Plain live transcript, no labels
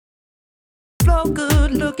so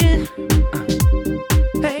good looking.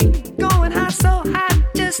 Hey, going hot, so hot,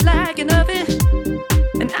 just like an oven.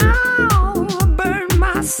 And I'll burn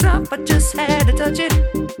myself, I just had to touch it.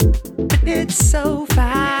 But it's so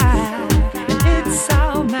fine, and it's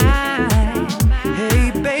all mine.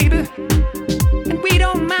 Hey, baby, and we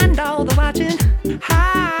don't mind all the watching.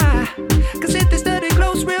 Hi, cause if they study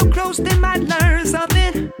close, real close, they might learn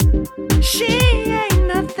something. She ain't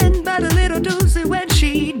nothing but a little doozy when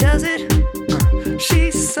she does it.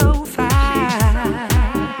 She's so fine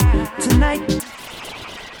tonight.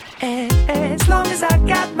 As long as I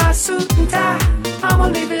got my suit and tie, I'ma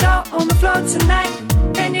leave it all on the floor tonight.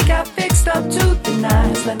 And you got fixed up to the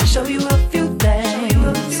nines. Let me show you a few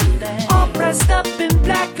things. All pressed up in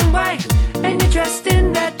black and white, and you're dressed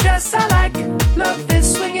in that dress I like. Love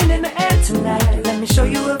is swinging in the air tonight. Let me show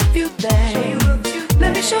you a few things.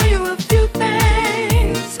 Let me show you a few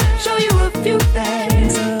things. Show you a few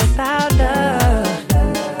things about love.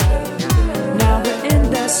 Now we're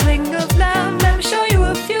in the swing of love. Let me show you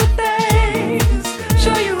a few things.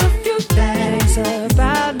 Show you a few things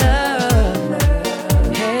about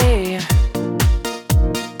love. Hey,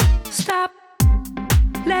 stop.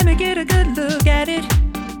 Let me get a good look at it.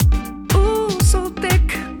 Ooh, so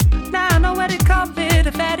thick. Now I know what they call it,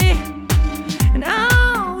 a fatty. And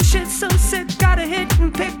oh, shit, so sick. Got a hit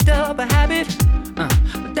and picked up a habit.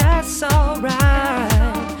 But that's alright,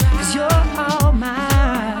 cause you're all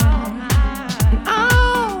mine. And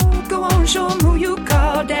oh, go on, show them who you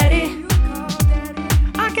call daddy.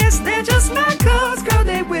 I guess they're just my cause, girl,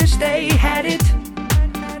 they wish they had it.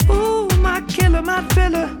 Ooh, my killer, my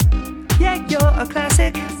thriller. Yeah, you're a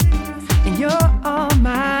classic, and you're all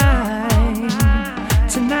mine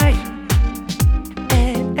tonight.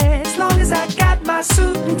 And as long as I got my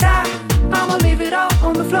suit and tie, I'ma leave it all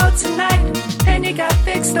on the floor tonight. And you got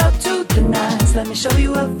fixed up to the nines. Let me show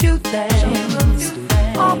you a few things.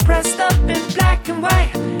 All pressed up in black and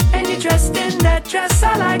white, and you're dressed in that dress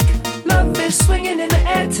I like. Love is swinging in the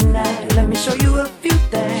air tonight. Let me show you a few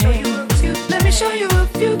things. Let me show you a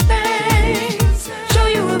few things. Show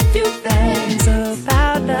you a few things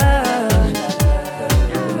about love.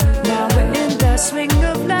 Now we're in the swing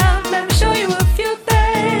of love. Let me show you a few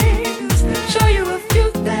things. Show you a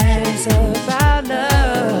few things about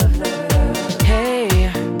love.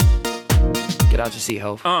 Hey, Get out your seat,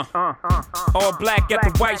 ho. All black at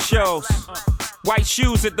the white shows. White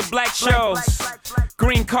shoes at the black shows.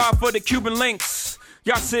 Green card for the Cuban links.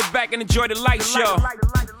 Y'all sit back and enjoy the light show.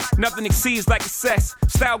 Nothing exceeds like excess.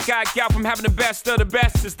 Style guy gal from having the best of the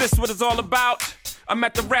best. Is this what it's all about? I'm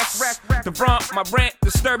at the rest, the front, my rent,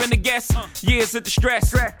 disturbing the guests. Years of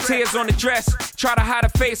distress, tears on the dress. Try to hide a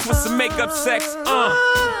face with some makeup sex.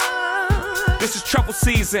 This is trouble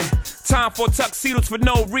season. Time for tuxedos for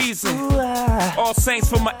no reason. All saints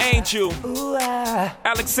for my angel.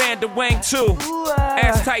 Alexander Wang too.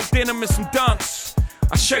 Ass tight denim and some dunks.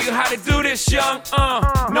 I'll show you how to do this, young.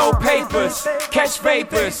 No papers, catch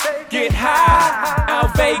vapors, get high.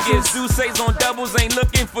 Out Vegas, Duce's on doubles, ain't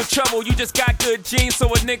looking for trouble. You just got good genes, so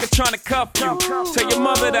a nigga tryna cuff you. Tell your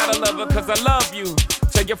mother that I love her, cause I love you.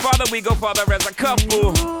 Tell your father we go father as a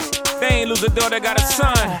couple. They ain't lose a daughter, got a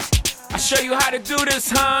son. I'll show you how to do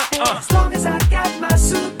this, huh? as long as I got my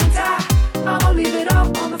suit and tie, I'ma leave it all